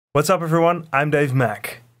What's up everyone, I'm Dave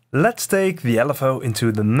Mech. Let's take the LFO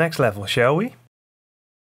into the next level, shall we?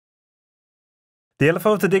 The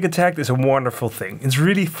LFO of the Digitakt is a wonderful thing. It's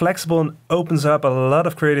really flexible and opens up a lot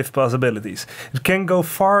of creative possibilities. It can go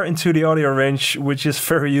far into the audio range, which is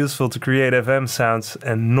very useful to create FM sounds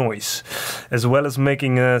and noise, as well as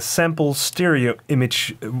making a sample stereo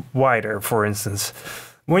image wider, for instance.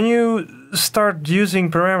 When you start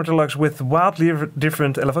using parameter locks with wildly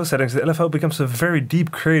different LFO settings, the LFO becomes a very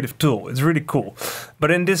deep creative tool. It's really cool.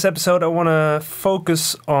 But in this episode I want to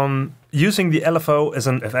focus on using the LFO as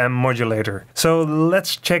an FM modulator. So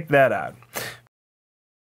let's check that out.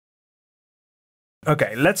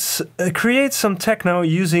 Okay, let's create some techno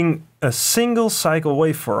using a single cycle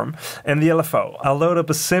waveform and the LFO. I'll load up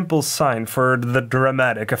a simple sine for the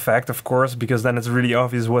dramatic effect, of course, because then it's really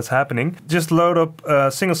obvious what's happening. Just load up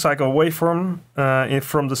a single cycle waveform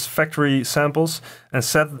from the factory samples and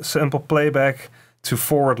set sample playback to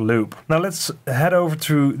forward loop. Now let's head over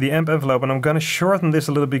to the amp envelope, and I'm gonna shorten this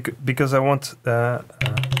a little bit because I want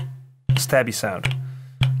stabby sound.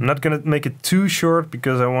 I'm not gonna make it too short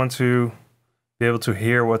because I want to be able to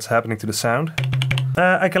hear what's happening to the sound.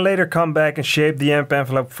 I can later come back and shape the amp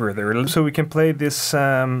envelope further, so we can play this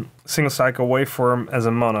single cycle waveform as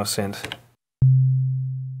a mono synth.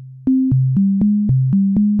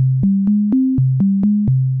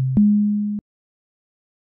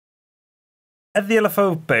 At the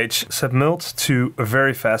LFO page, set mult to a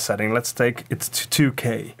very fast setting. Let's take it to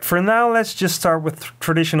 2K. For now, let's just start with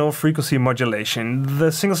traditional frequency modulation.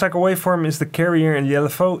 The single cycle waveform is the carrier and the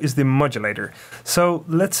LFO is the modulator. So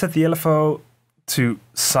let's set the LFO to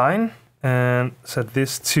sine and set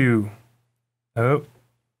this to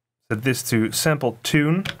sample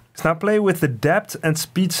tune. So now play with the depth and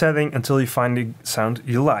speed setting until you find the sound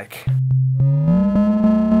you like.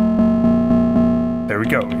 There we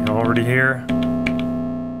go. You already hear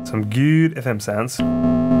some good FM sounds.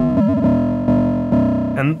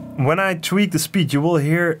 And when I tweak the speed, you will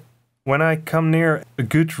hear when I come near a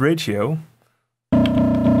good ratio,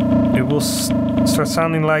 it will start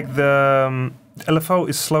sounding like the LFO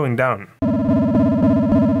is slowing down.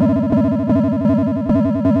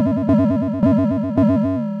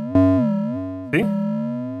 See?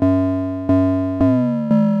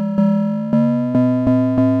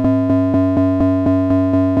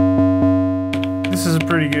 This is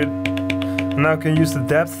pretty good. Now I can use the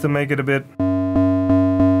depth to make it a bit.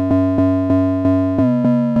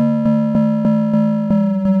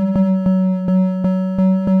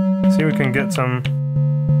 See, we can get some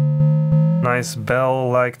nice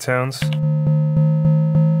bell-like tones.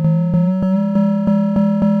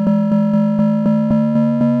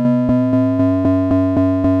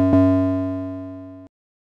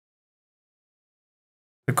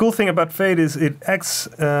 The cool thing about fade is it acts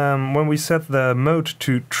when we set the mode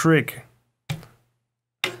to trig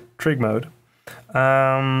mode.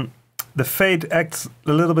 The fade acts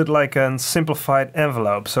a little bit like a simplified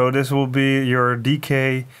envelope. So this will be your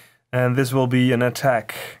decay and this will be an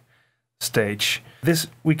attack stage. This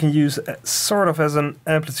we can use sort of as an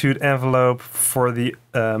amplitude envelope for the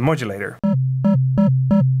modulator.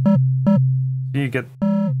 You get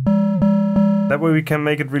that way we can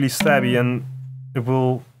make it really stabby and it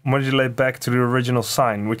will modulate back to the original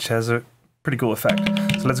sine, which has a pretty cool effect.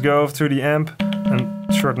 So let's go over to the amp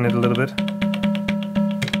and shorten it a little bit.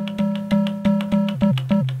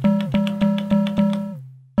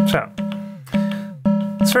 So,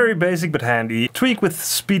 it's very basic but handy. Tweak with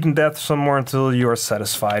speed and depth some more until you are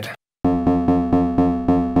satisfied.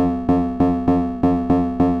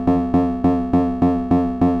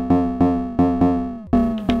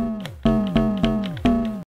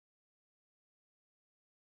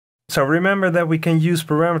 So remember that we can use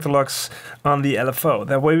parameter locks on the LFO.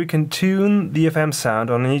 That way we can tune the FM sound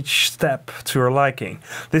on each step to our liking.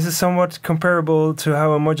 This is somewhat comparable to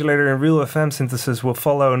how a modulator in real FM synthesis will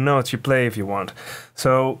follow notes you play if you want.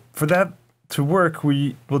 So for that to work,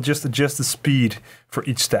 we will just adjust the speed for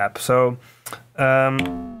each step. So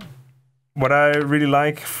what I really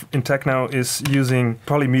like in techno is using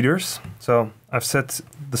polymeters. So I've set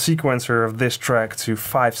the sequencer of this track to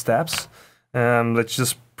 5 steps. Let's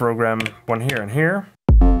just program one here and here.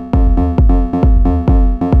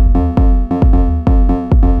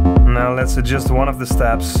 Now let's adjust one of the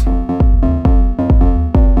steps.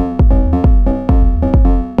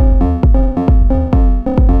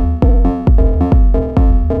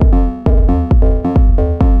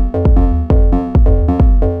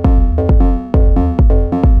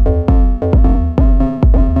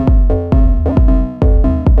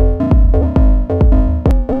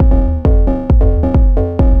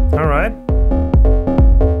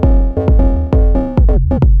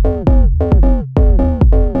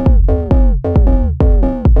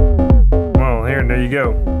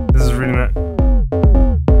 go. This is really nice.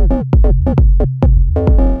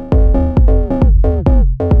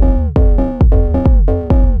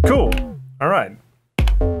 Cool. All right.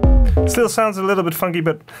 Still sounds a little bit funky,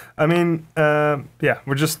 but I mean, yeah,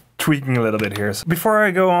 we're just tweaking a little bit here. So before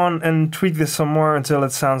I go on and tweak this some more until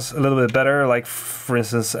it sounds a little bit better, like for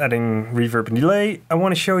instance adding reverb and delay, I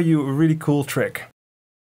want to show you a really cool trick.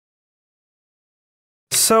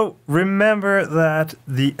 So remember that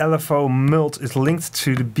the LFO mult is linked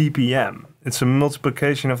to the BPM. It's a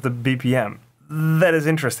multiplication of the BPM. That is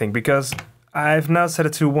interesting because I've now set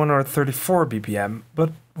it to 134 BPM,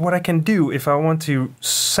 but what I can do if I want to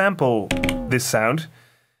sample this sound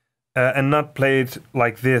and not play it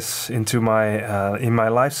like this into my in my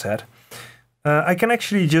live set, I can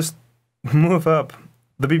actually just move up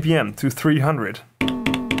the BPM to 300,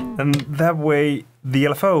 and that way the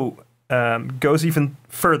LFO goes even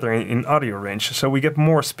further in audio range, so we get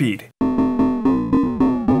more speed.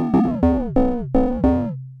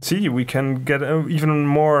 See, we can get even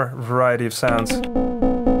more variety of sounds.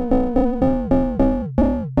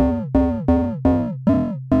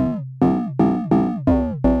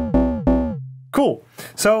 Cool.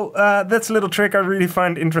 So that's a little trick I really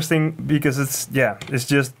find interesting because it's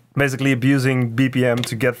just basically abusing BPM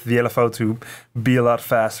to get the LFO to be a lot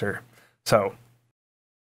faster. So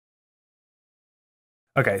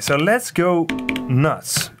okay, so let's go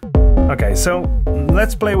nuts. Okay, so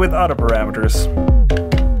let's play with other parameters.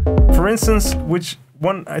 For instance, which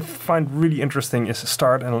one I find really interesting is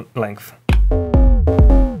start and length.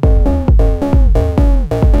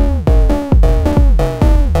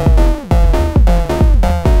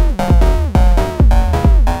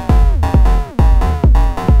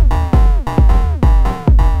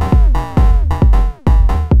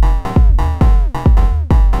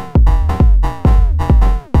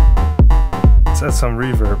 Let's add some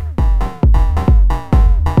reverb.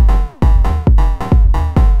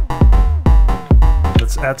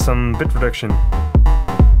 Let's add some bit reduction.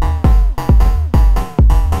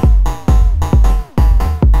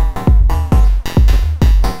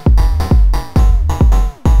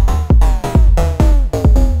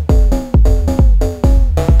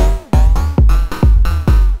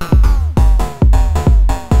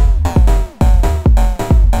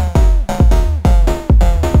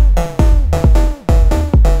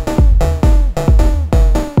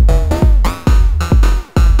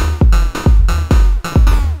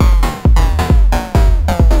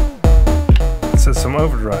 Some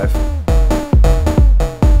overdrive.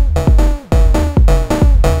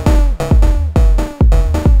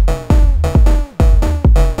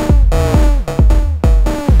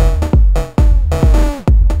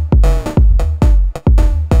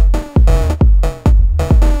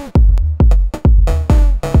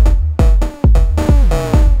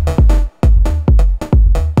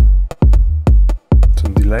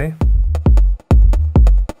 Some delay.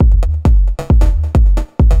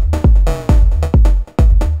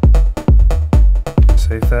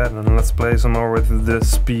 Save that, and let's play some more with the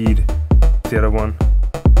speed, the other one.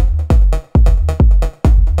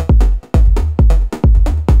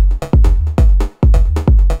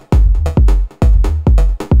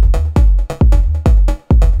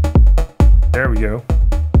 There we go.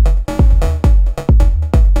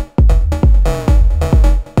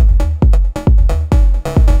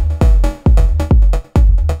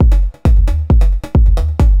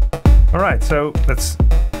 Alright, so let's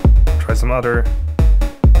try some other.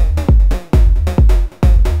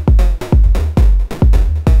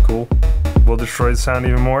 Will destroy the sound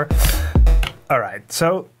even more. Alright,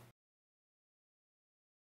 so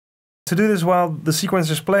to do this while the sequence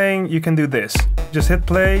is playing, you can do this. Just hit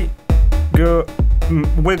play, go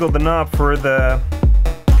wiggle the knob for the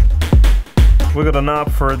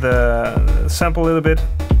sample a little bit,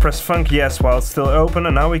 press funk yes while it's still open,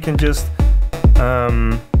 and now we can just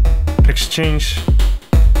exchange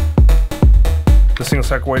the single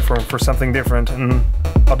cycle waveform for something different and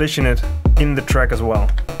audition it in the track as well.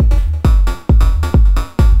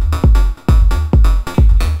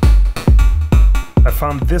 I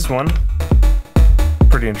found this one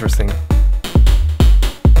pretty interesting.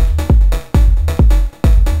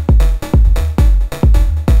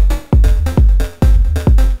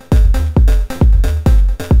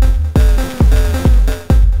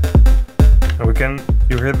 And we can,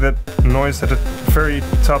 you hear that noise at the very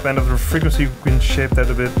top end of the frequency, we can shape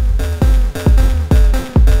that a bit.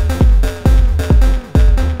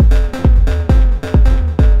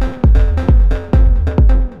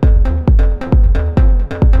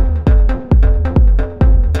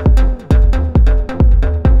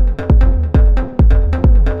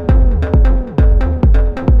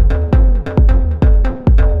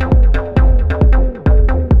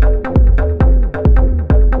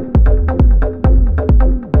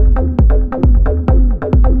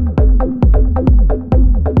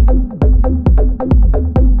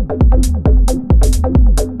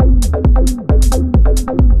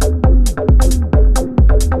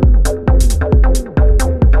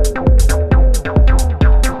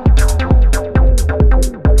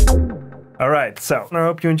 So I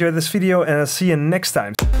hope you enjoyed this video and I'll see you next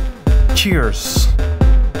time. Cheers!